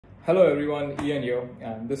Hello everyone, Ian here,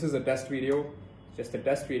 and this is a test video, just a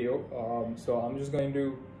test video. So I'm just going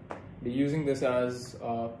to be using this as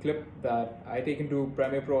a clip that I take into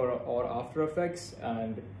Premiere Pro or After Effects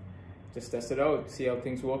and just test it out, see how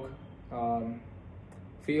things work.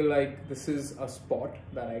 Feel like this is a spot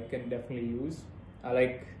that I can definitely use. I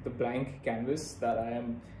like the blank canvas that I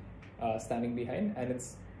am standing behind, and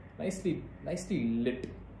it's nicely lit,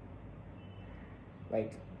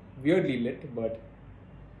 like weirdly lit, but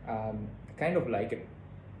I kind of like it.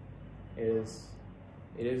 It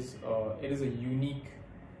is a unique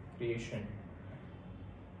creation.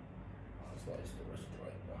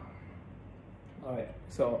 Alright,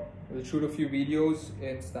 so we'll shoot a few videos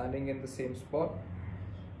in standing in the same spot,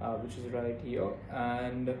 which is right here,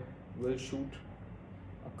 and we'll shoot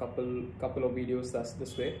a couple of videos that's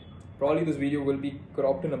this way. Probably this video will be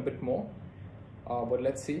cropped in a bit more, but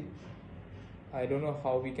let's see. I don't know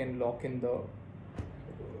how we can lock in the